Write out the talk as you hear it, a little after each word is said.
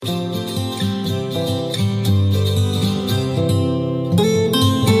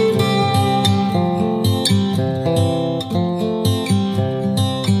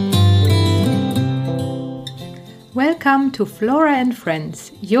Welcome to Flora and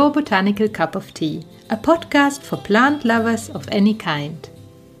Friends, your botanical cup of tea, a podcast for plant lovers of any kind.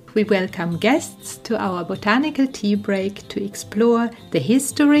 We welcome guests to our botanical tea break to explore the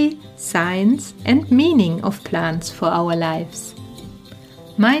history, science and meaning of plants for our lives.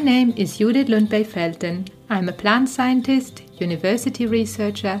 My name is Judith Lundberg-Felten. I'm a plant scientist, university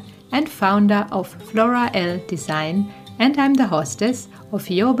researcher and founder of Flora L Design, and I'm the hostess of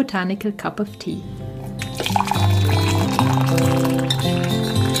your botanical cup of tea.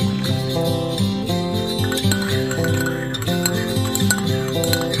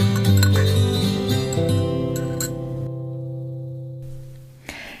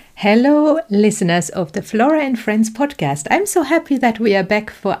 Hello, listeners of the Flora and Friends podcast. I'm so happy that we are back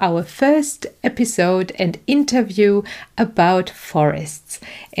for our first episode and interview about forests.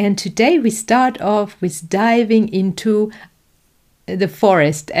 And today we start off with diving into the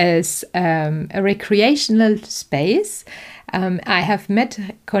forest as a recreational space. I have met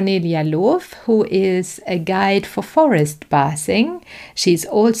Cornelia Loof, who is a guide for forest bathing. She's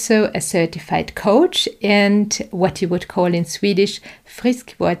also a certified coach and what you would call in Swedish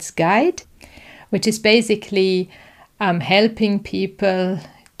friskvårdsguide, which is basically helping people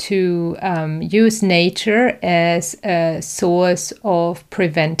to use nature as a source of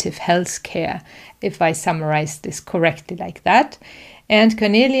preventive health care, if I summarize this correctly like that. And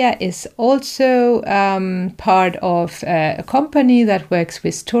Cornelia is also part of a company that works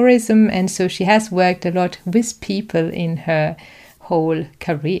with tourism, and so she has worked a lot with people in her whole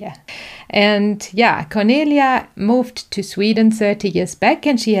career. And yeah, Cornelia moved to Sweden 30 years back,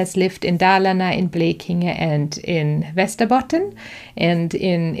 and she has lived in Dalarna, in Blekinge and in Västerbotten. And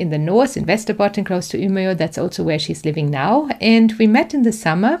in the north, in Västerbotten, close to Umeå, that's also where she's living now. And we met in the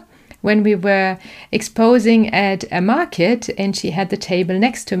summer when we were exposing at a market, and she had the table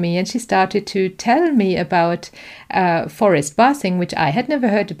next to me and she started to tell me about forest bathing, which I had never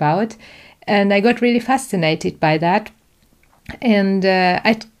heard about. And I got really fascinated by that. And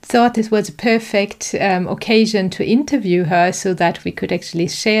I thought this was a perfect occasion to interview her so that we could actually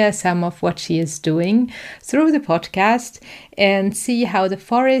share some of what she is doing through the podcast and see how the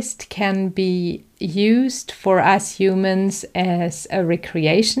forest can be used for us humans as a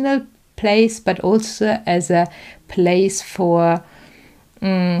recreational place, but also as a place for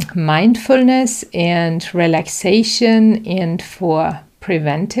mindfulness and relaxation and for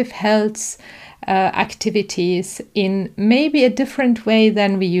preventive health activities in maybe a different way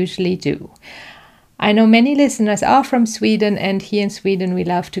than we usually do. I know many listeners are from Sweden, and here in Sweden we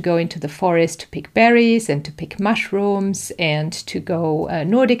love to go into the forest to pick berries and to pick mushrooms and to go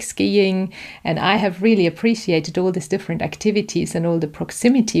Nordic skiing. And I have really appreciated all these different activities and all the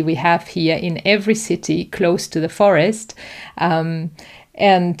proximity we have here in every city close to the forest.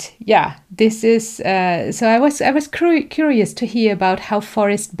 And yeah, this is so I was curious to hear about how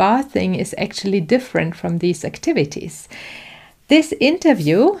forest bathing is actually different from these activities. This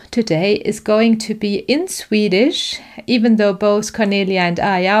interview today is going to be in Swedish. Even though both Cornelia and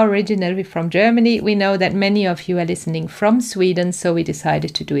I are originally from Germany, we know that many of you are listening from Sweden, so we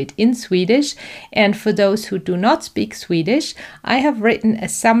decided to do it in Swedish. And for those who do not speak Swedish, I have written a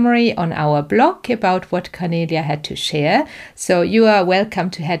summary on our blog about what Cornelia had to share. So you are welcome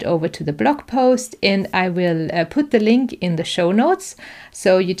to head over to the blog post, and I will put the link in the show notes.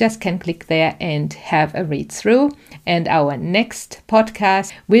 So you just can click there and have a read through. And our next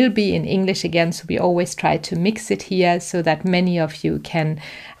podcast will be in English again. So we always try to mix it here so that many of you can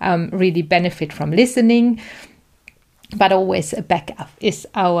really benefit from listening. But always a backup is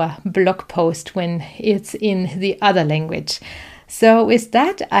our blog post when it's in the other language. So with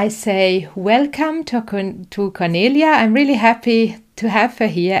that, I say welcome to Cornelia. I'm really happy to have her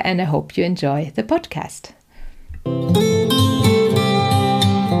here, and I hope you enjoy the podcast.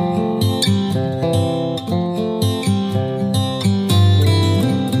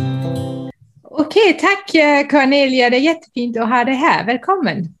 Okej, tack Cornelia. Det är jättefint att ha dig här.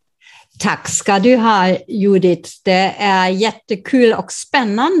 Välkommen. Tack ska du ha, Judith. Det är jättekul och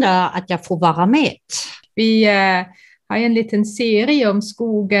spännande att jag får vara med. Vi har en liten serie om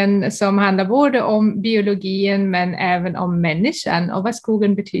skogen som handlar både om biologin men även om människan och vad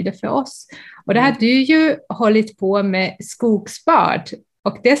skogen betyder för oss. Och det har du ju hållit på med skogsbad.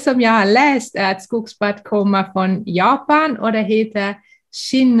 Och det som jag har läst är att skogsbad kommer från Japan och det heter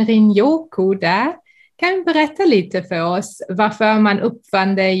Shinrin-yoku där. Kan du berätta lite för oss varför man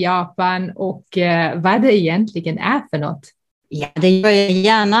uppfann det i Japan och vad det egentligen är för något? Ja, det gör jag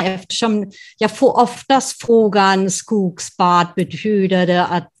gärna eftersom jag får oftast frågan skogsbad, betyder det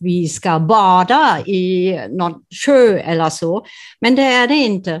att vi ska bada i någon sjö eller så? Men det är det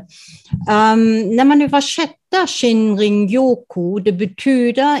inte. När man översätter Shinrin-yoku, det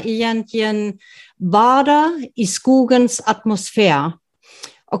betyder egentligen bada i skogens atmosfär.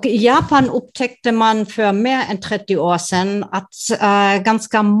 Och i Japan upptäckte man för mer än 30 år sedan att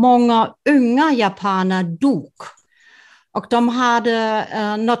ganska många unga japaner dog. Och de hade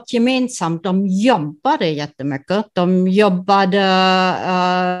något gemensamt, de jobbade jättemycket. De jobbade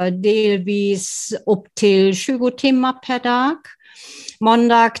delvis upp till 20 timmar per dag,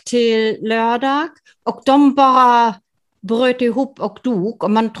 måndag till lördag. Och de bara bröt ihop och dog.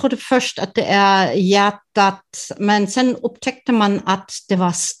 Och man trodde först att det är hjärtat, men sen upptäckte man att det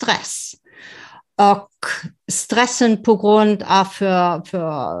var stress. Och stressen på grund av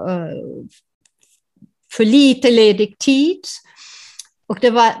för lite ledig tid. Och det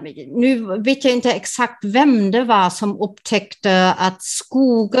var, nu vet jag inte exakt vem det var som upptäckte att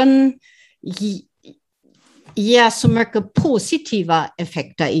skogen ger så mycket positiva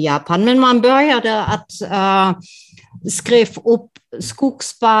effekter i Japan. Men man började att skriva upp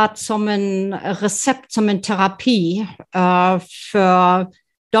skogsbad som en recept, som en terapi för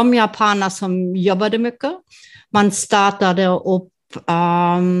de japaner som jobbade mycket. Man startade upp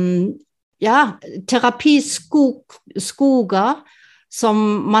terapiskogar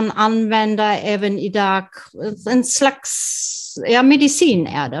som man använder även idag. En slags medicin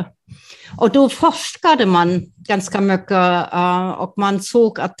är det. Och då forskade man ganska mycket och man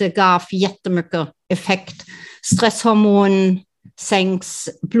såg att det gav jättemycket effekt. Stresshormon sänks,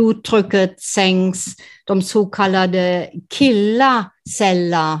 blodtrycket sänks, de så kallade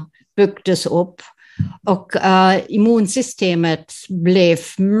killarceller byggdes upp. Och immunsystemet blev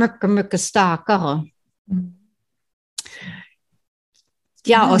mycket, mycket starkare.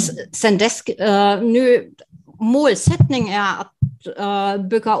 Ja, och sen dess, nu målsättningen är att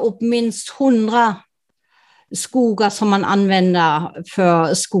bygga upp minst 100 skogar som man använder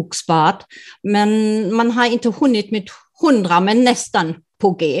för skogsbad. Men man har inte hunnit med 100, men nästan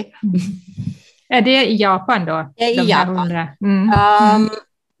på G. Är det i Japan då? Ja, i Japan.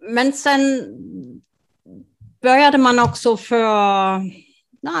 Men sen började man också för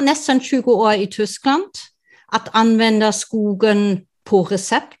nästan 20 år i Tyskland att använda skogen på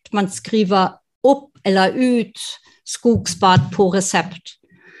recept. Man skriver upp eller ut skogsbad på recept.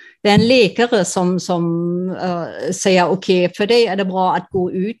 Det är en läkare som säger okej, för dig är det bra att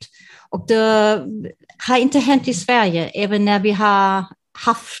gå ut. Och det har inte hänt i Sverige, även när vi har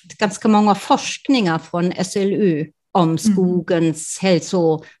haft ganska många forskningar från SLU om skogens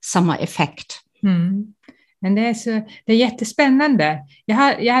hälsosamma effekt. Men det är jättespännande. Jag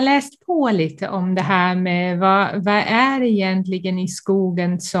har läst på lite om det här med vad är egentligen i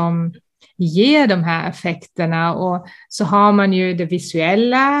skogen som ger de här effekterna, och så har man ju det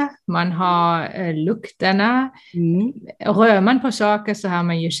visuella, man har lukterna, rör man på saker så har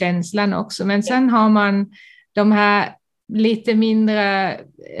man ju känslan också, men sen har man de här lite mindre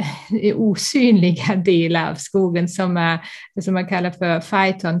osynliga delar av skogen som man kallar för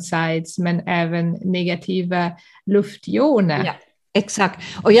phytoncides, men även negativa luftjoner. Ja. Exakt.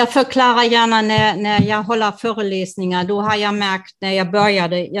 Och jag förklarar gärna när jag håller föreläsningar, då har jag märkt när jag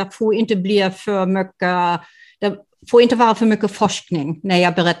började, jag får inte bli för mycket, det får inte vara för mycket forskning när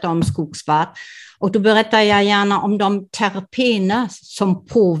jag berättar om skogsbad. Och då berättar jag gärna om de terpener som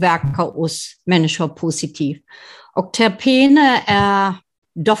påverkar oss människor positivt. Och terpener är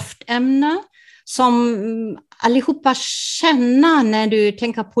doftämnen som allihopa känner när du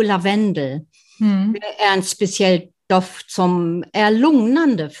tänker på lavendel. Det är en speciell doft som är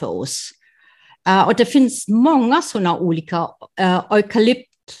lugnande för oss. Och det finns många sådana olika. Eukalypt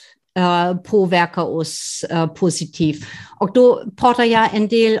påverkar oss positivt. Och då pratar jag en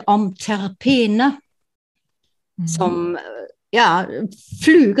del om terpener som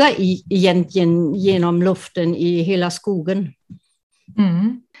flyger egentligen genom luften i hela skogen.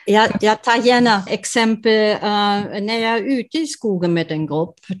 Jag tar gärna exempel när jag är ute i skogen med en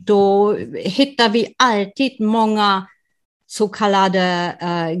grupp. Då hittar vi alltid många så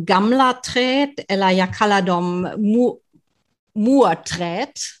kallade gamla träd, eller jag kallar dem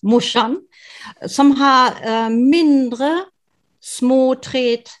morträd, morsan, som har mindre små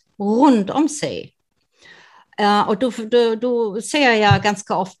träd runt om sig. Och då ser jag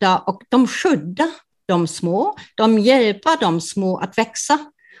ganska ofta, och de skyddar de små, de hjälper de små att växa.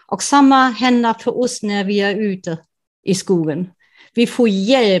 Och samma händer för oss när vi är ute i skogen. Vi får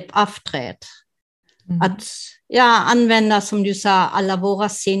hjälp av träd. Att använda, som du sa, alla våra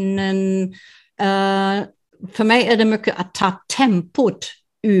sinnen. för mig är det mycket att ta tempot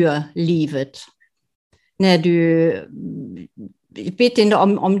ur livet. När du, jag vet inte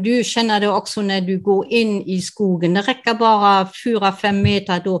om du känner det också när du går in i skogen. Det räcker bara 4-5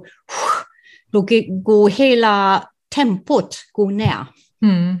 meter, då går hela tempot går ner.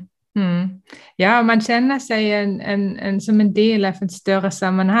 Ja, man känner sig som en del av ett större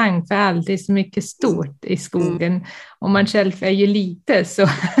sammanhang, för allt är så mycket stort i skogen. Och man själv är ju lite så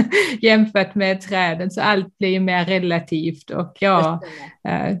jämfört med träden, så allt blir ju mer relativt. Och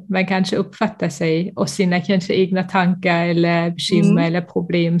man kanske uppfattar sig och sina kanske egna tankar eller bekymmer eller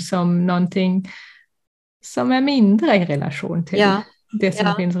problem som någonting som är mindre i relation till det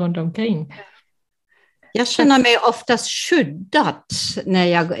som finns runt omkring. Jag känner mig oftast skyddad när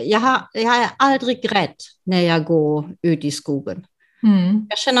jag är aldrig rädd när jag går ut i skogen.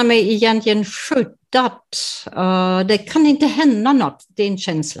 Jag känner mig egentligen skyddad. Det kan inte hända något, den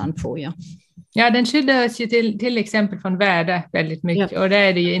känslan får jag. Ja, den skyddar oss ju till exempel från väder väldigt mycket. Och det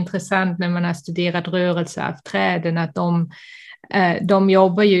är det ju intressant när man har studerat rörelser av träden, att de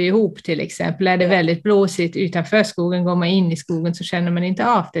jobbar ju ihop till exempel. Är det väldigt blåsigt utanför skogen, går man in i skogen så känner man inte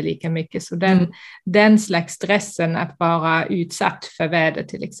av det lika mycket. Så den slags stressen att vara utsatt för väder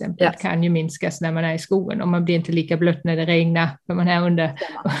till exempel kan ju minskas när man är i skogen. Och man blir inte lika blött när det regnar, för man är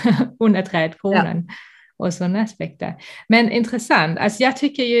under trädkronan. Och sådana aspekter. Men intressant, alltså jag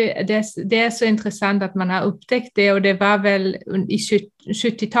tycker ju det är så intressant att man har upptäckt det, och det var väl i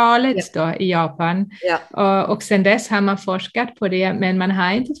 70-talet då i Japan. Och sen dess har man forskat på det, men man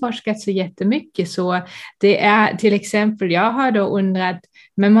har inte forskat så jättemycket. Så det är till exempel, jag har då undrat,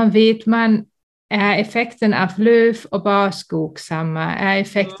 men är effekten av löv och barskog samma? Är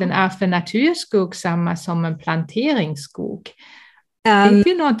effekten av en naturskog samma som en planteringsskog? Vet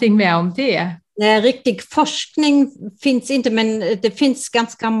du någonting mer om det? Nej, riktig forskning finns inte, men det finns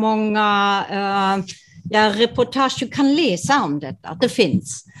ganska många reportage du kan läsa om detta. Det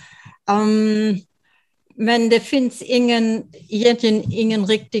finns. Men det finns egentligen ingen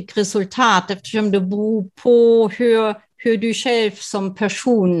riktig resultat, eftersom det beror på hur du själv som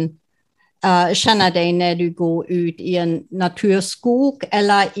person känner dig när du går ut i en naturskog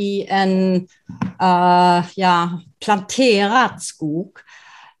eller i en planterad skog.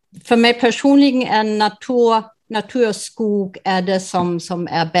 För mig personligen är naturskog är det som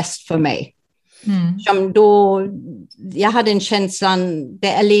är bäst för mig. Som då, jag hade en känsla, det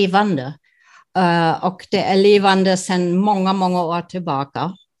är levande. Och det är levande sedan många år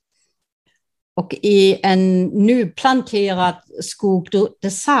tillbaka. Och i en nyplanterad skog,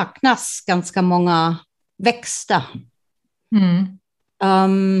 det saknas ganska många växter.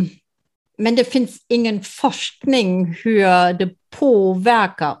 Men det finns ingen forskning hur det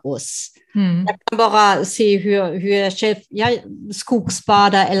påverkar oss. Jag kan bara se hur jag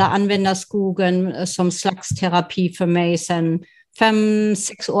skogsbadar eller använder skogen som slags terapi för mig sedan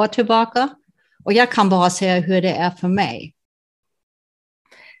 5-6 år tillbaka. Och jag kan bara säga hur det är för mig.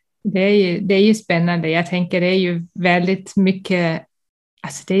 Det är ju spännande. Jag tänker det är ju väldigt mycket,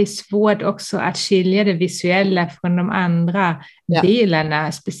 alltså det är svårt också att skilja det visuella från de andra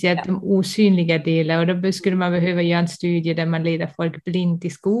delarna, speciellt de osynliga delarna. Och då skulle man behöva göra en studie där man leder folk blint i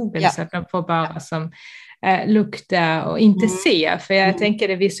skogen så att de får bara som lukta och inte se. För jag tänker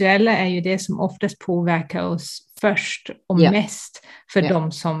det visuella är ju det som oftast påverkar oss först och mest för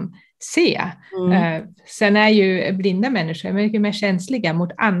de som ser. Sen är ju blinda människor mycket mer känsliga mot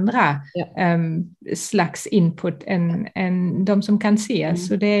andra slags input än de som kan se.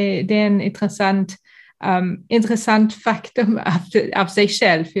 Så det är en intressant faktum av sig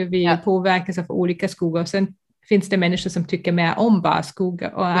själv, hur vi påverkas av olika skogar. Sen finns det människor som tycker mer om barskog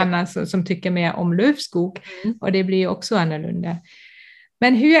och andra som tycker mer om lövskog. Och det blir också annorlunda.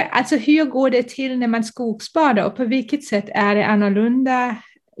 Men hur går det till när man skogsbadar, och på vilket sätt är det annorlunda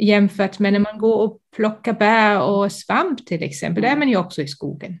jämfört med när man går och plockar bär och svamp till exempel? Det är man ju också i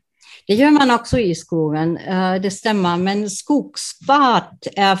skogen. Det gör man också i skogen, det stämmer. Men skogsbad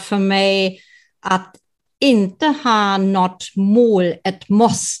är för mig att inte ha något mål, ett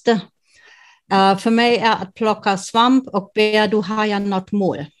måste. För mig är att plocka svamp och bär, då har jag något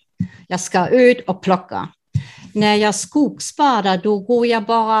mål. Jag ska ut och plocka. När jag skogsbadar, då går jag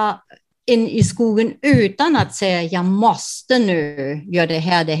bara in i skogen utan att säga jag måste nu göra det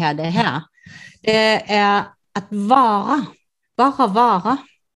här. Det är att bara vara.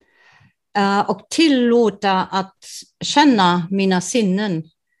 Och tillåta att känna mina sinnen.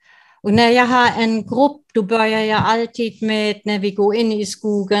 Och när jag har en grupp, då börjar jag alltid med, när vi går in i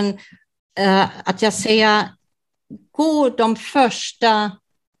skogen, att jag säger gå de första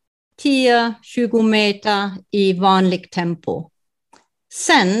 10-20 meter i vanligt tempo.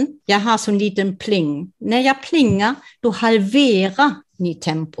 Sen, jag har sån liten pling. När jag plingar, då halverar ni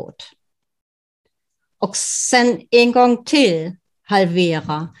tempot. Och sen en gång till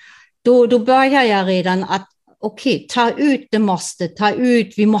halvera. Då börjar jag redan att okej, ta ut det måste, ta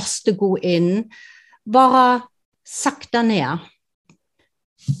ut, vi måste gå in. Bara sakta ner.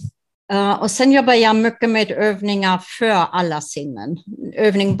 Och sen jobbar jag mycket med övningar för alla sinnen.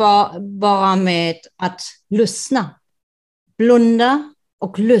 Övning bara med att lyssna. Blunda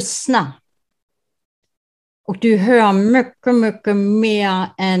och lyssna. Och du hör mycket, mycket mer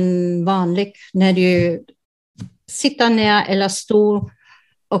än vanligt när du sitter ner eller står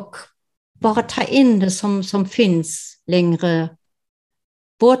och bara ta in det som finns längre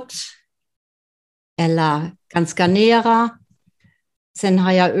bort eller ganska nära. Sen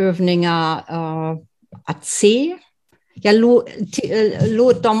har jag övningar att se. Jag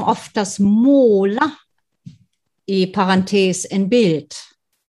låter dem oftast måla i parentes en bild.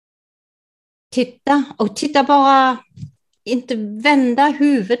 Titta bara, inte vända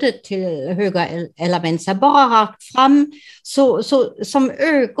huvudet till höger eller vänster, bara rakt fram så som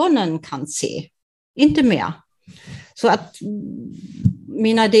ögonen kan se, inte mer. Så att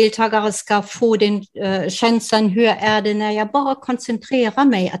mina deltagare ska få den känslan, hur är det när jag bara koncentrerar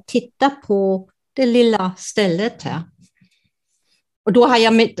mig att titta på det lilla stället här. Och då har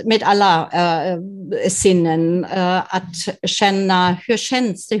jag med alla sinnen att känna, hur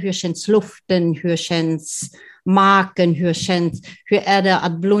känns det, hur känns luften, hur känns marken, hur är det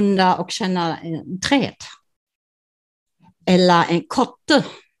att blunda och känna en träd. Eller en kotte.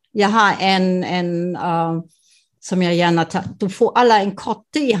 Jag har en som jag gärna tar. Då får alla en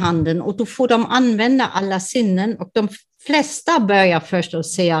kotte i handen och då får de använda alla sinnen. Och de flesta börjar först och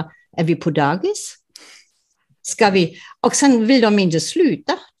säga, är vi på dagis? Ska vi? Och sen vill de inte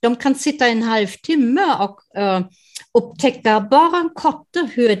sluta. De kan sitta en halvtimme och upptäcka bara en kotte,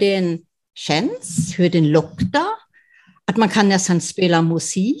 hur den känns, hur den luktar. Att man kan nästan spela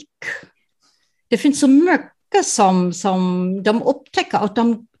musik. Det finns så mycket som de upptäcker och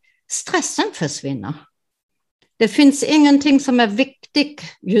stressen försvinner. Det finns ingenting som är viktigt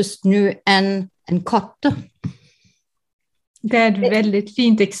just nu än en kotte. Det är ett väldigt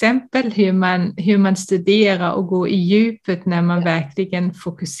fint exempel hur man studerar och går i djupet när man verkligen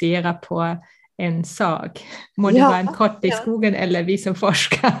fokuserar på en sak. Må det vara en kotte i skogen eller vi som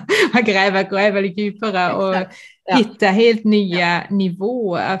forskar och gräver djupare och hittar helt nya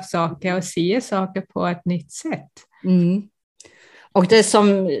nivåer av saker och ser saker på ett nytt sätt. Mm. Och det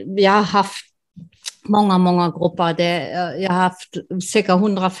som jag har haft många grupper. Jag har haft cirka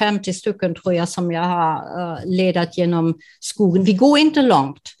 150 stycken tror jag som jag har ledat genom skogen. Vi går inte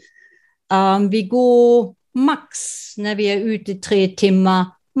långt. Vi går max när vi är ute i 3 timmar,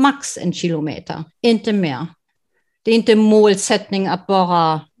 max 1 kilometer, inte mer. Det är inte målsättning att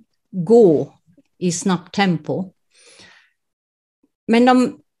bara gå i snabbt tempo.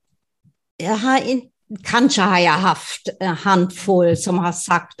 Men kanske har jag haft en handfull som har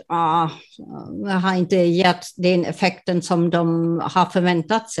sagt att jag har inte gett den effekten som de har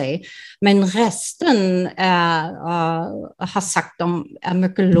förväntat sig. Men resten har sagt att de är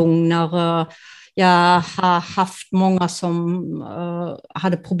mycket lugnare. Jag har haft många som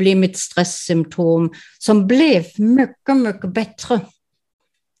hade problem med stresssymptom som blev mycket bättre.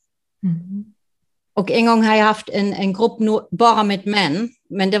 Mm. Och en gång har jag haft en grupp bara med män.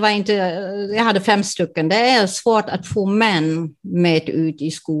 Men det var inte, jag hade 5 stycken. Det är svårt att få män med ut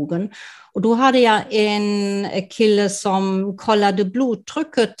i skogen. Och då hade jag en kille som kollade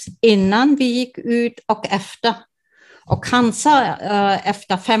blodtrycket innan vi gick ut och efter. Och han sa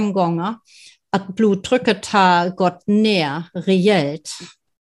efter 5 gånger att blodtrycket har gått ner rejält.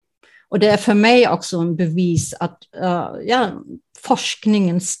 Och det är för mig också en bevis att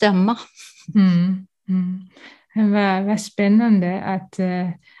forskningen stämmer. Mm. Vad spännande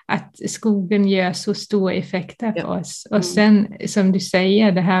att skogen gör så stora effekter på oss. Och sen som du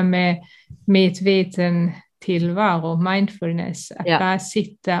säger det här med medveten tillvaro, mindfulness, att bara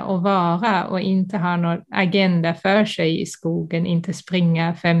sitta och vara och inte ha någon agenda för sig i skogen, inte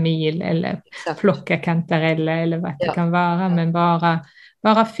springa 5 mil eller plocka kantareller eller vad det kan vara, men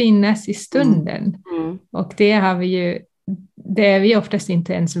bara finnas i stunden. Och det är vi oftast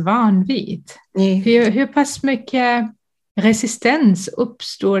inte ens van vid. Hur pass mycket resistens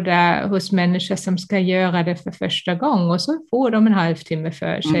uppstår där hos människor som ska göra det för första gången och så får de en halvtimme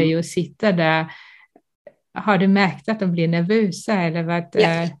för sig och sitta där. Har du märkt att de blir nervösa? Eller vad?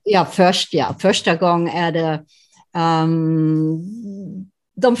 Första gången är det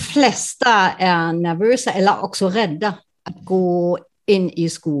de flesta är nervösa eller också rädda att gå in i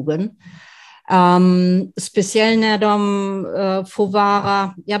skogen. Speciellt när de får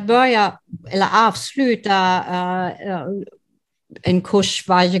vara, jag börjar eller avslutar en kurs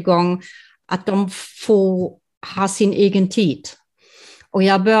varje gång, att de får ha sin egen tid. Och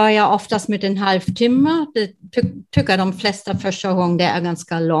jag börjar oftast med en halvtimme. Det tycker de flesta första gången det är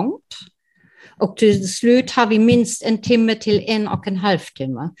ganska långt. Och till slut har vi minst en timme till 1,5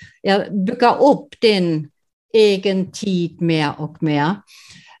 timme. Jag bygger upp den egen tid mer och mer.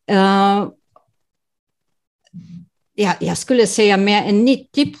 Jag skulle säga mer än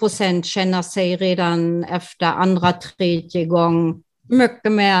 90% känner sig redan efter andra, tredje gång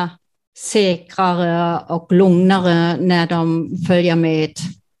mycket mer säkrare och lugnare när de följer med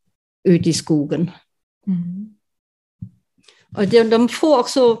ut i skogen. Och de får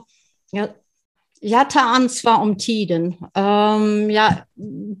också, jag tar ansvar om tiden. Jag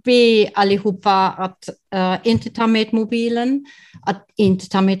ber allihopa att inte ta med mobilen, att inte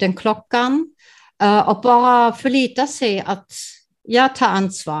ta med den klockan och bara förlita sig att jag tar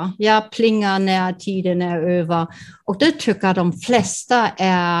ansvar. Jag plingar när tiden är över. Och det tycker de flesta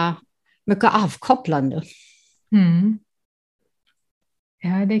är mycket avkopplande.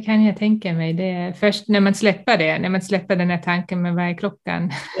 Ja, det kan jag tänka mig. Det är först när man släpper den här tanken med vad är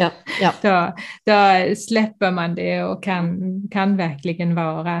klockan, då släpper man det och kan verkligen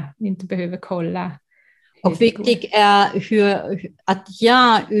vara, inte behöver kolla. Och viktigt är att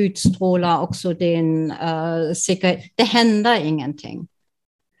jag utstrålar också den säkerhet. Det händer ingenting.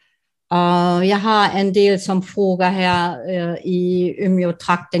 Jag har en del som frågar här i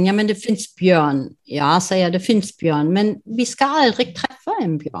Umeå-trakten, ja men det finns björn. Ja, säger jag, det finns björn, men vi ska aldrig träffa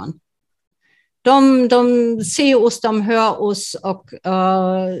en björn. De ser oss, de hör oss och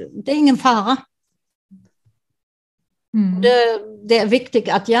det är ingen fara. Det är viktigt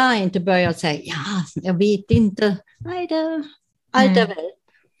att jag inte börjar säga, ja, jag vet inte. Nej, allt är väl.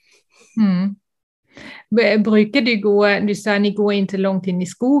 Brukar du sa ni går inte långt in i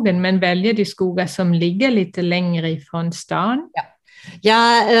skogen, men väljer du skogar som ligger lite längre ifrån stan? Ja.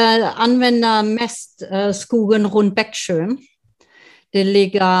 Jag använder mest skogen runt Bäcksjön. Det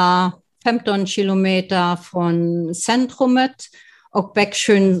ligger 15 kilometer från centrumet och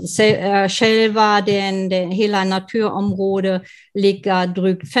Bäcksjön själva, det hela naturområdet ligger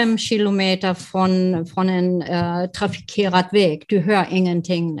drygt 5 kilometer från en trafikerad väg. Du hör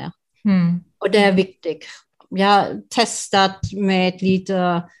ingenting där. Och det är viktigt. Jag har testat med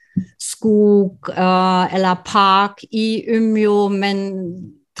lite skog eller park i Umeå, men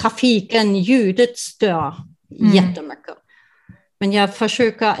trafiken, ljudet stör jättemycket. Men jag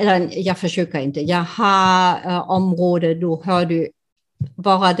försöker inte. Jag har områden, då hör du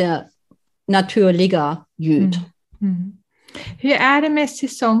bara det naturliga ljud. Hur är det med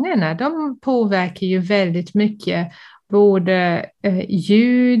säsongerna? De påverkar ju väldigt mycket. Både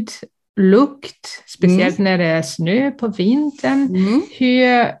ljud, lukt, speciellt när det är snö på vintern.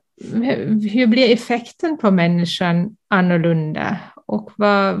 Hur blir effekten på människan annorlunda? Och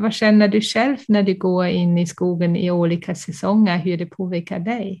vad känner du själv när du går in i skogen i olika säsonger? Hur det påverkar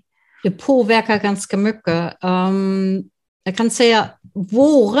dig? Det påverkar ganska mycket. Jag kan säga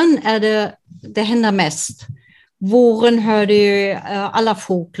våren är det händer mest. Våren hör du alla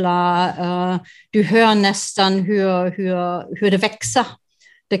fåglar. Du hör nästan hur det växer.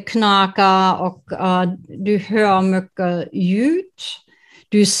 Det knakar och du hör mycket ljud.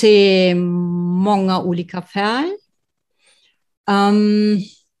 Du ser många olika färger.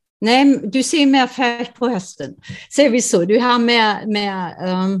 Nej, du ser mer färg på hösten. Ser vi så? Du har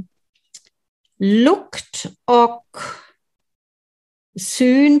mer lukt och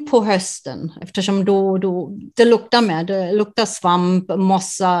syn på hösten, eftersom då det luktar mer. Det luktar svamp,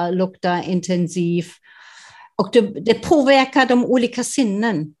 mossa, luktar intensivt. Och det påverkar de olika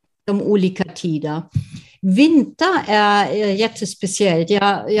sinnen, de olika tider. Vinter är jättespeciellt.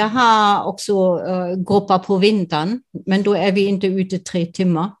 Jag har också grupper på vintern, men då är vi inte ute 3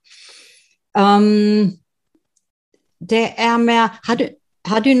 timmar. Det är mer,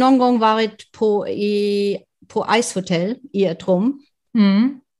 har du någon gång varit på Ishotell i ett rum?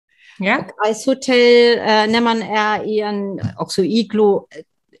 Ja. Och Ishotell, när man är i en också iglo,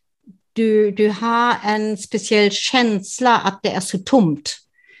 du har en speciell känsla att det är så tomt.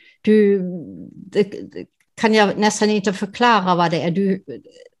 Det kan jag nästan inte förklara vad det är.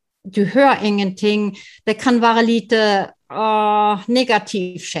 Du hör ingenting. Det kan vara lite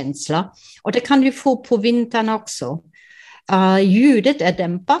negativ känsla. Och det kan du få på vintern också. Ljudet är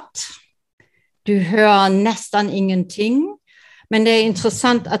dämpat. Du hör nästan ingenting. Men det är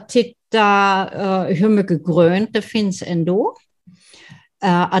intressant att titta hur mycket grönt det finns ändå.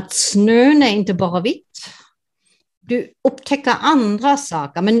 Att snön är inte bara vitt. du upptäcker andra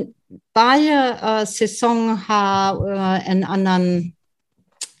saker. Men varje säsong har en annan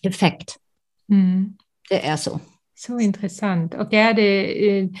effekt. Det är så. Så intressant. Och är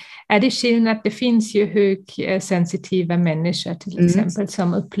det skillnad? Det finns ju högsensitiva människor till exempel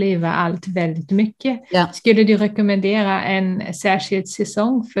som upplever allt väldigt mycket. Ja. Skulle du rekommendera en särskild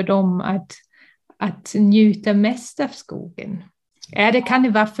säsong för dem att njuta mest av skogen? Kan det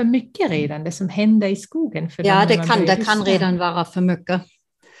vara för mycket redan det som händer i skogen? För Ja, dem det kan redan vara för mycket.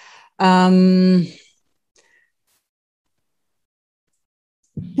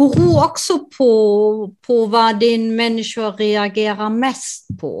 Beror också på vad din människa reagerar mest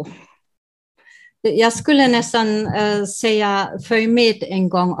på. Jag skulle nästan säga följ med en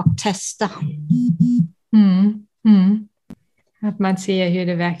gång och testa. Att man ser hur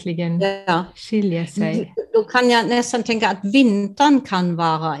det verkligen skiljer sig. Då kan jag nästan tänka att vintern kan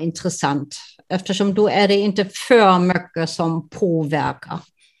vara intressant. Eftersom då är det inte för mycket som påverkar.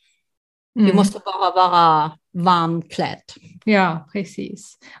 Du måste bara vara varmklädd. Ja,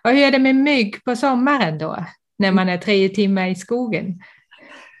 precis. Och hur är det med mygg på sommaren då? När man är 3 timmar i skogen?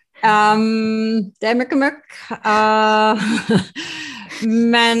 Det är mycket mygg.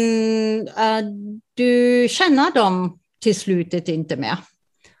 Men du känner dem till slutet inte mer.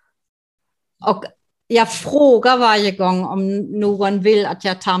 Och jag frågar varje gång om någon vill att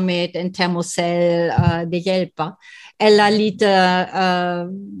jag tar med en termosell, det hjälper. Eller lite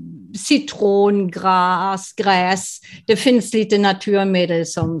citrongräs. Det finns lite naturmedel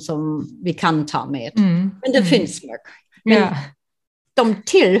som vi kan ta med. Men det finns mycket. Men de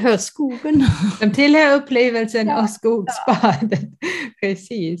tillhör skogen. De tillhör upplevelsen av skogsbadet.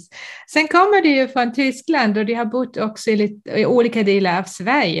 Precis. Sen kommer du ju från Tyskland och du har bott också i olika delar av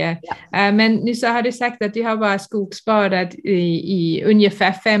Sverige. Men nu så har du sagt att du har bara skogsbadat i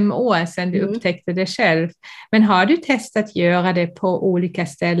ungefär 5 år sedan du upptäckte det själv. Men har du testat göra det på olika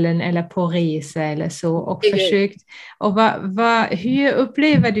ställen eller på resa eller så och försökt? Och hur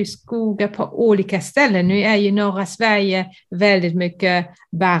upplever du skogar på olika ställen? Nu är ju norra Sverige väldigt mycket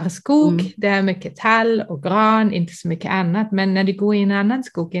barrskog, det är mycket tall och gran, inte så mycket annat. Men när du går i en annan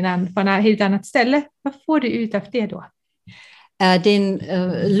skog, på ett helt annat ställe, vad får du ut av det då? Den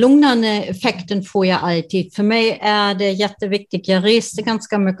lugnande effekten får jag alltid. För mig är det jätteviktigt. Jag reste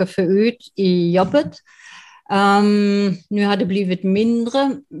ganska mycket förut i jobbet. Nu har det blivit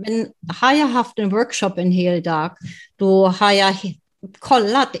mindre. Men har jag haft en workshop en hel dag, då har jag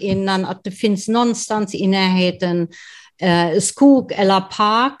kollat innan att det finns någonstans i närheten skog eller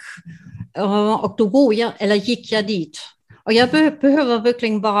park, och då gick jag dit. Och jag behöver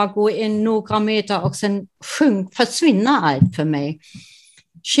verkligen bara gå in några meter och sen försvinner allt för mig.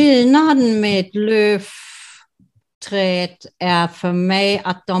 Skillnaden med lövträd är för mig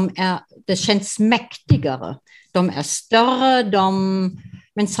att det känns mäktigare. De är större,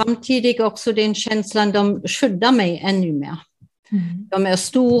 men samtidigt också den känslan, de skyddar mig ännu mer. De är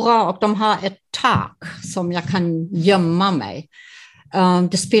stora och de har ett tak som jag kan gömma mig.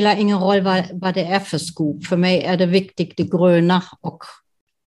 Det spelar ingen roll vad det är för skog. För mig är det viktigt det gröna och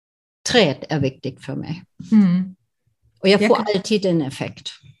träd är viktigt för mig. Och jag får alltid en effekt.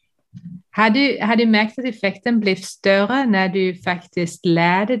 Har du märkt att effekten blev större när du faktiskt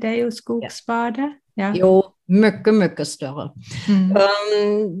lärde dig att skogsbada? Ja. Jo, mycket, mycket större.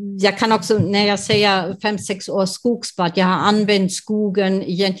 Jag kan också, när jag säger 5-6 års skogsbad, jag har använt skogen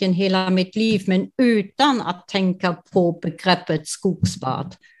egentligen hela mitt liv, men utan att tänka på begreppet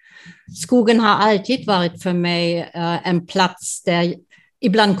skogsbad. Skogen har alltid varit för mig en plats där jag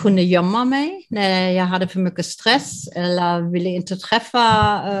ibland kunde gömma mig när jag hade för mycket stress eller ville inte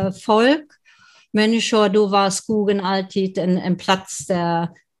träffa folk. Människor, då var skogen alltid en plats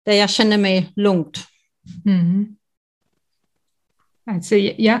där jag känner mig lugnt. Alltså,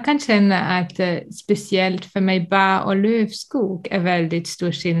 jag kan känna att speciellt för mig bar- och lövskog är väldigt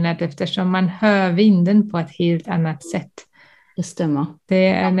stor skillnad eftersom man hör vinden på ett helt annat sätt. Det stämmer. Det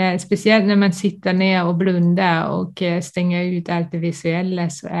är speciellt när man sitter ner och blundar och stänger ut allt det visuella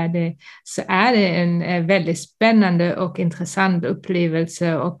så är det en väldigt spännande och intressant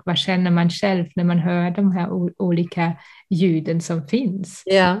upplevelse. Och vad känner man själv när man hör de här olika ljuden som finns?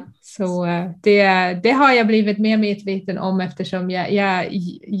 Ja. Så det har jag blivit mer medveten om eftersom jag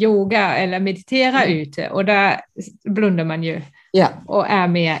yogar eller mediterar ute och där blundar man ju och är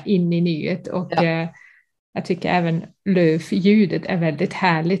mer in i nuet och jag tycker även lövljudet är väldigt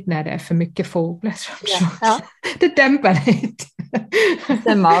härligt när det är för mycket fåglar. Det dämpar lite.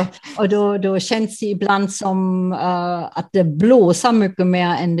 Stämmer. Och då känns det ibland som att det blåser mycket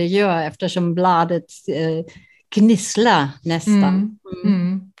mer än det gör eftersom bladet gnisslar nästan.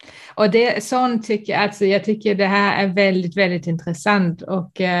 Och det sånt tycker alltså, jag tycker det här är väldigt, väldigt intressant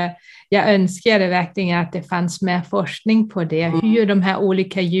och jag önskade verkligen att det fanns mer forskning på det, hur de här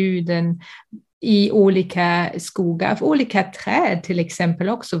olika ljuden i olika skogar, av olika träd till exempel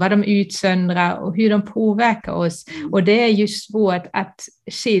också, vad de utsöndrar och hur de påverkar oss. Och det är ju svårt att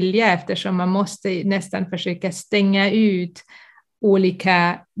skilja eftersom man måste nästan försöka stänga ut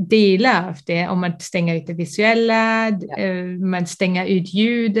olika delar av det. Om man stänger ut det visuella, man stänger ut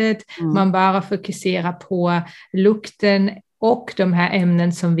ljudet, man bara fokuserar på lukten och de här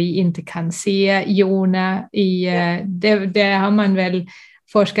ämnen som vi inte kan se, joner i, det har man väl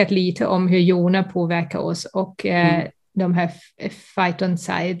forskat lite om hur joner påverkar oss och de här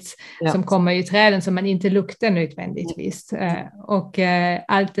phytoncides som kommer i träden som man inte luktar nödvändigtvis. Och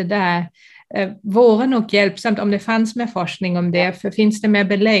allt det där vore nog hjälpsamt om det fanns med forskning om det, för finns det mer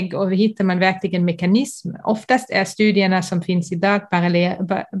belägg och hittar man verkligen mekanism. Oftast är studierna som finns idag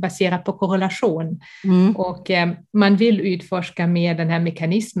baserat på korrelation och man vill utforska mer den här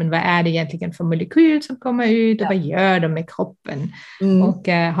mekanismen. Vad är det egentligen för molekyl som kommer ut och vad gör de med kroppen? Och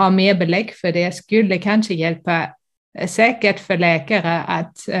ha mer belägg för det skulle kanske hjälpa säkert för läkare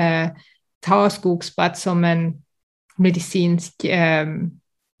att ta skogsbratt som en medicinsk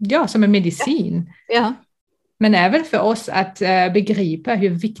som en medicin. Ja. Men även för oss att begripa hur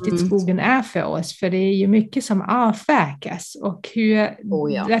viktigt skogen är för oss. För det är ju mycket som avverkas. Och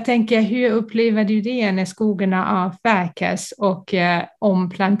jag tänker, hur upplever du det när skogarna avverkas och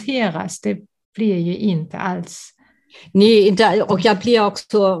omplanteras? Det blir ju inte alls. Nej, och jag blir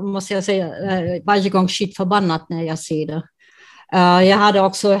också, måste jag säga, varje gång skitförbannat när jag ser det. Jag hade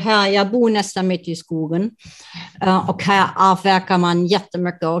också här, jag bor nästan mitt i skogen och här avverkar man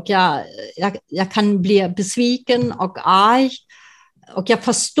jättemycket och jag kan bli besviken och arg och jag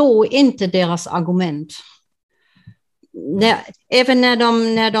förstår inte deras argument. Även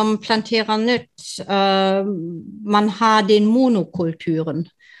när de planterar nytt, man har den monokulturen,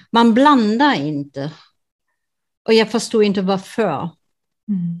 man blandar inte och jag förstår inte varför.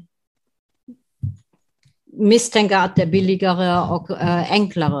 Misstänker att det är billigare och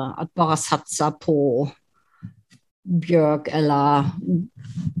enklare att bara satsa på björk eller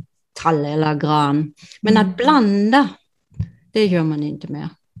tall eller gran. Men att blanda, det gör man inte mer.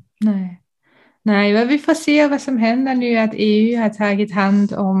 Nej, men vi får se vad som händer nu, att EU har tagit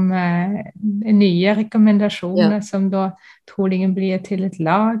hand om nya rekommendationer som då troligen blir till ett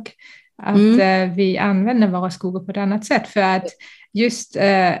lag. Att vi använder våra skogar på ett annat sätt, för att just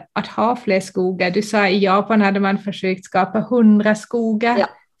att ha fler skogar. Du sa i Japan hade man försökt skapa 100 skogar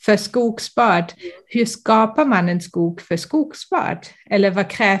för skogsbad. Hur skapar man en skog för skogsbad? Eller vad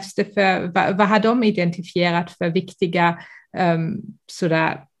krävs det för, vad har de identifierat för viktiga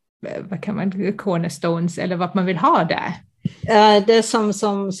vad kan man, cornerstones eller vad man vill ha där? Det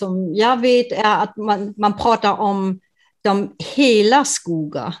som jag vet är att man pratar om de hela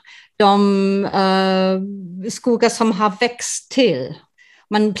skogar. De skogar som har växt till.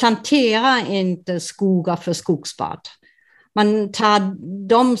 Man planterar inte skogar för skogsbad. Man tar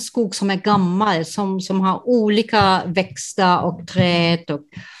de skog som är gammal, som har olika växter och träd. Och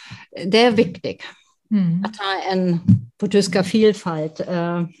det är viktigt. Att ha en, på tyska, vielfalt.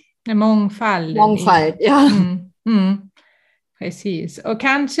 En mångfald. Mångfald, ja. Precis, och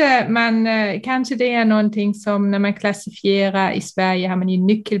kanske det är någonting som när man klassifierar, i Sverige har man ju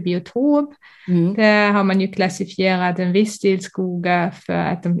nyckelbiotop, där har man ju klassifierat en viss del skogar för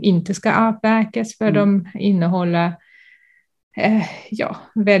att de inte ska avverkas, för de innehåller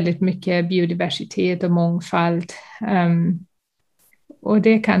väldigt mycket biodiversitet och mångfald. Och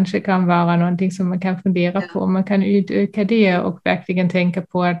det kanske kan vara någonting som man kan fundera på. Man kan utöka det och verkligen tänka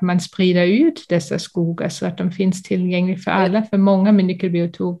på att man sprider ut dessa skogar så att de finns tillgängliga för alla. För många med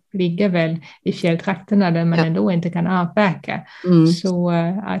nyckelbiotop ligger väl i fjälltrakterna där man ändå inte kan avverka. Så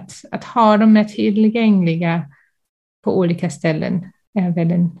att ha dem är tillgängliga på olika ställen är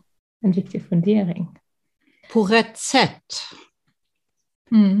väl en viktig fundering. På rätt sätt.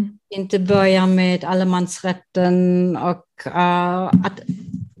 Inte börja med allemansrätten och att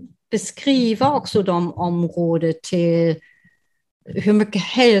beskriva också de områden till hur mycket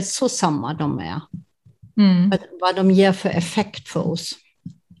hälsosamma de är. Vad de ger för effekt för oss.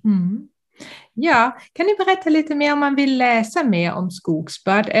 Ja, kan ni berätta lite mer om man vill läsa mer om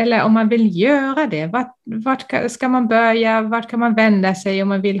skogsbad eller om man vill göra det? Vart ska man börja? Vart kan man vända sig om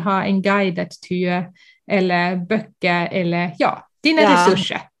man vill ha en guidad tur eller böcker eller dina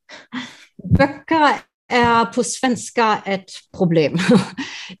resurser? Böcker är på svenska ett problem.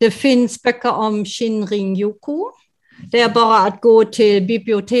 Det finns böcker om Shinrin-yoku. Det är bara att gå till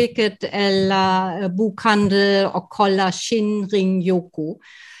biblioteket eller bokhandel och kolla Shinrin-yoku.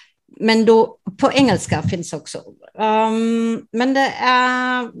 Men då på engelska finns också. Men det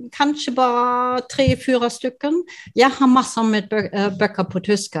är kanske bara 3-4 stycken. Jag har massor med böcker på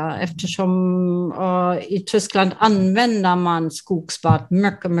tyska eftersom i Tyskland använder man skogsbad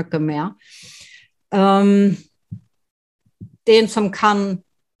mycket, mycket mer. Den som kan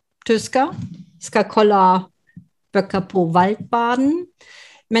tyska ska kolla böcker på valdbaden.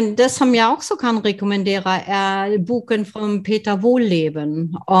 Men det som jag också kan rekommendera är boken från Peter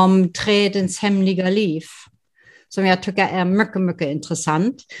Wohlleben om trädens hemliga liv. Som jag tycker är mycket, mycket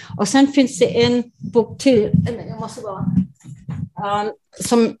intressant. Och sen finns det en bok till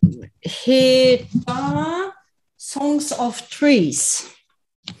som heter Songs of Trees.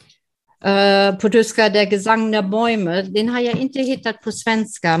 På tyska, Der Gesang der Bäume. Den har jag inte hittat på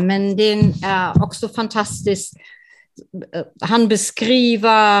svenska, men den är också fantastisk. Han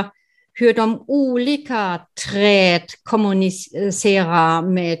beskriver hur de olika träd kommunicerar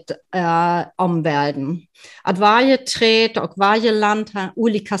med omvärlden. Att varje träd och varje land har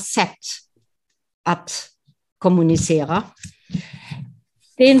olika sätt att kommunicera.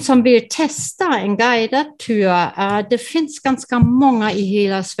 Den som vill testa en guidad tur, det finns ganska många i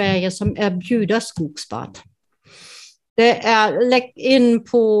hela Sverige som erbjuder skogsbad. Det är lägg in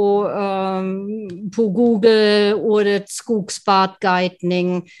på Google ordet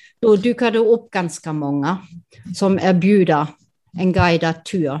skogsbadguidning. Då dyker det upp ganska många som erbjuder en guidad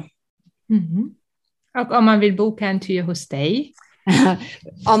tur. Mm. Och om man vill boka en tur hos dig?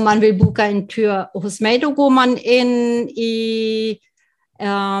 Om man vill boka en tur hos mig, då går man in i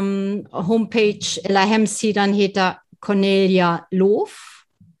homepage eller hemsidan heter Cornelia Loof.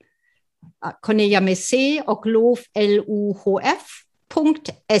 Cornelia med C och Loof, LOHF.se.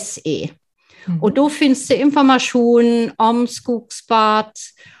 Och då finns det information om skogsbad,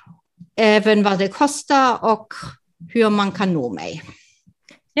 även vad det kostar och hur man kan nå mig.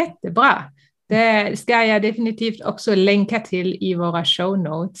 Jättebra. Det ska jag definitivt också länka till i våra show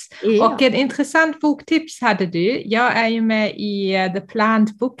notes. Ja. Och ett intressant boktips hade du. Jag är ju med i The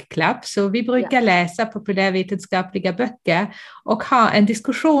Plant Book Club, så vi brukar läsa populärvetenskapliga böcker och ha en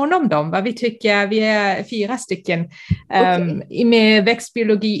diskussion om dem. Vad vi tycker, vi är 4 stycken med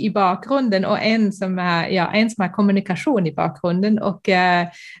växtbiologi i bakgrunden och en som har kommunikation i bakgrunden. Och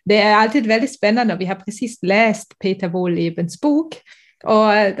det är alltid väldigt spännande. Vi har precis läst Peter Wohllebens bok. Och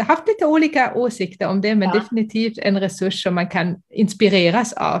haft lite olika åsikter om det, men definitivt en resurs som man kan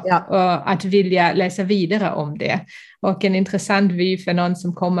inspireras av och att vilja läsa vidare om det. Och en intressant vy för någon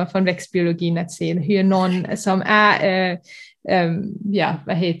som kommer från växtbiologin att se hur någon som är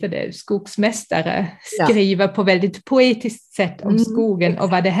skogsmästare skriver på väldigt poetiskt sätt om skogen och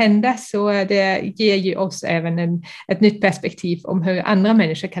vad det händer, så det ger ju oss även ett nytt perspektiv om hur andra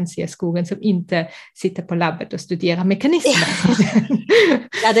människor kan se skogen som inte sitter på labbet och studerar mekanismer.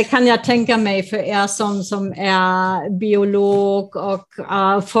 Ja, det kan jag tänka mig för er som är biolog och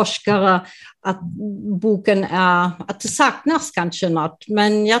forskare, att boken att det saknas kanske något,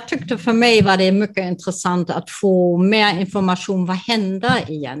 men jag tyckte för mig var det mycket intressant att få mer information, vad händer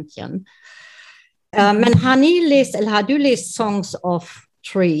egentligen. Men har du läst Songs of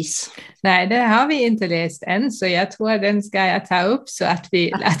Trees? Nej, det har vi inte läst än, så jag tror att den ska jag ta upp så att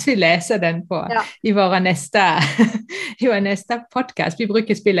vi läser den i våra nästa podcast. Vi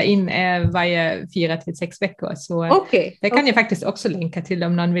brukar spela in varje 4-6 veckor, så det kan jag faktiskt också länka till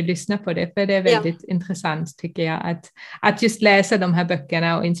om någon vill lyssna på det, för det är väldigt intressant tycker jag att just läsa de här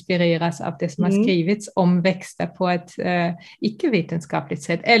böckerna och inspireras av det som har skrivits om växter på ett icke-vetenskapligt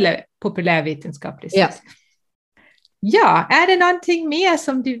sätt eller populärvetenskapligt sätt. Ja, är det någonting mer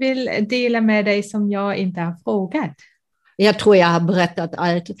som du vill dela med dig som jag inte har frågat? Jag tror jag har berättat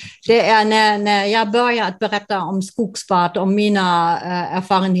allt. Det är när jag börjar att berätta om skogsbad och mina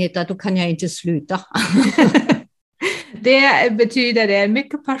erfarenheter, då kan jag inte sluta. Det betyder det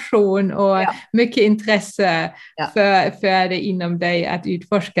mycket passion och mycket intresse för det inom dig att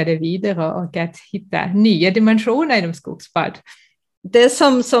utforska det vidare och att hitta nya dimensioner inom skogsbad. Det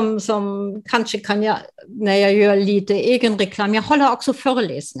som kanske kan jag, när jag gör lite egen reklam, jag håller också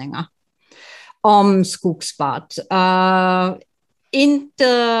föreläsningar om skogsbad. Inte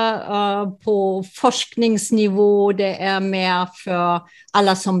på forskningsnivå, det är mer för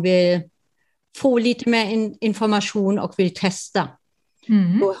alla som vill få lite mer information och vill testa.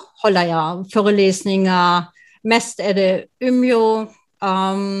 Då håller jag föreläsningar, mest är det Umeå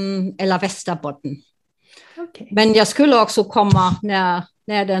eller Västerbotten. Okay. Men jag skulle också komma när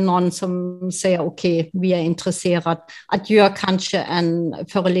det är någon som säger vi är intresserade att göra kanske en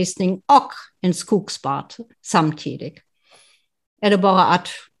föreläsning och en skogsbad samtidigt. Är det bara att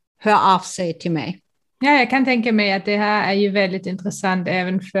höra av sig till mig. Ja, jag kan tänka mig att det här är ju väldigt intressant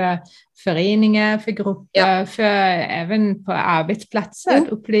även för föreningar, för grupper, för även på arbetsplatser att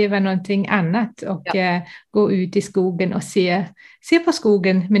uppleva någonting annat och gå ut i skogen och se på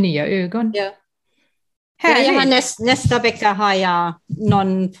skogen med nya ögon. Ja. Jag har nästa vecka har jag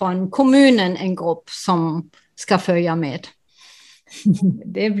någon från kommunen, en grupp som ska följa med.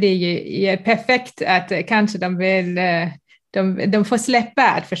 Det blir ju perfekt att kanske de vill... De får släppa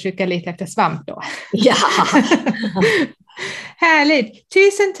att försöka leta efter svamp då. Ja. Härligt.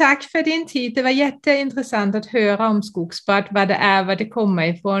 Tusen tack för din tid. Det var jätteintressant att höra om skogsbad, vad det är, var det kommer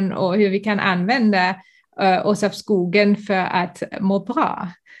ifrån och hur vi kan använda oss av skogen för att må bra.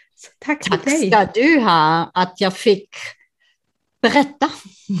 Så tack för dig. Tack ska du ha att jag fick berätta.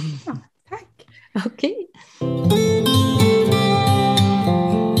 Ja, tack. Okej.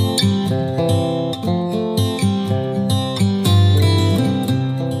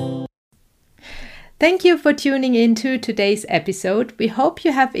 Thank you for tuning in to today's episode. We hope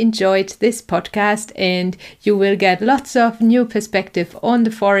you have enjoyed this podcast and you will get lots of new perspective on the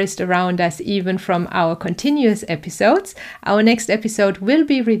forest around us, even from our continuous episodes. Our next episode will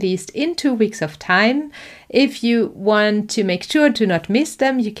be released in 2 weeks of time. If you want to make sure to not miss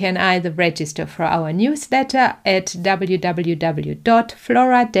them, you can either register for our newsletter at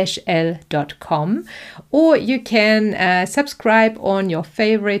www.flora-l.com or you can subscribe on your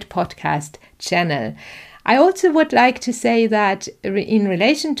favorite podcast channel. I also would like to say that in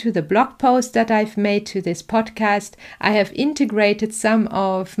relation to the blog post that I've made to this podcast, I have integrated some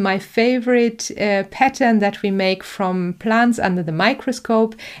of my favorite pattern that we make from plants under the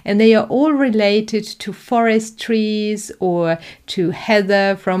microscope, and they are all related to forest trees or to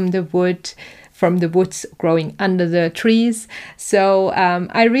heather from the woods growing under the trees. So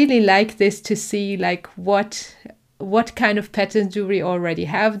I really like this to see like what kind of patterns do we already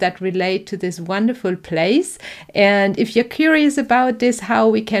have that relate to this wonderful place. And if you're curious about this, how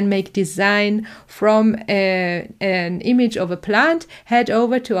we can make design from an image of a plant, head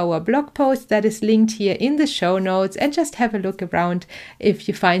over to our blog post that is linked here in the show notes and just have a look around if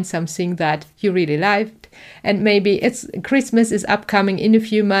you find something that you really liked. And maybe Christmas is upcoming in a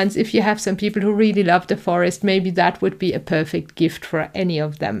few months. If you have some people who really love the forest, maybe that would be a perfect gift for any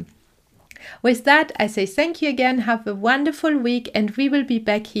of them. With that, I say thank you again, have a wonderful week, and we will be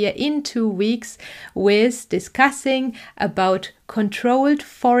back here in 2 weeks with discussing about controlled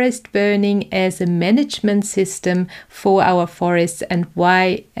forest burning as a management system for our forests and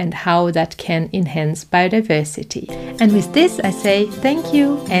why and how that can enhance biodiversity. And with this, I say thank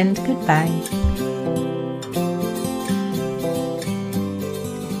you and goodbye.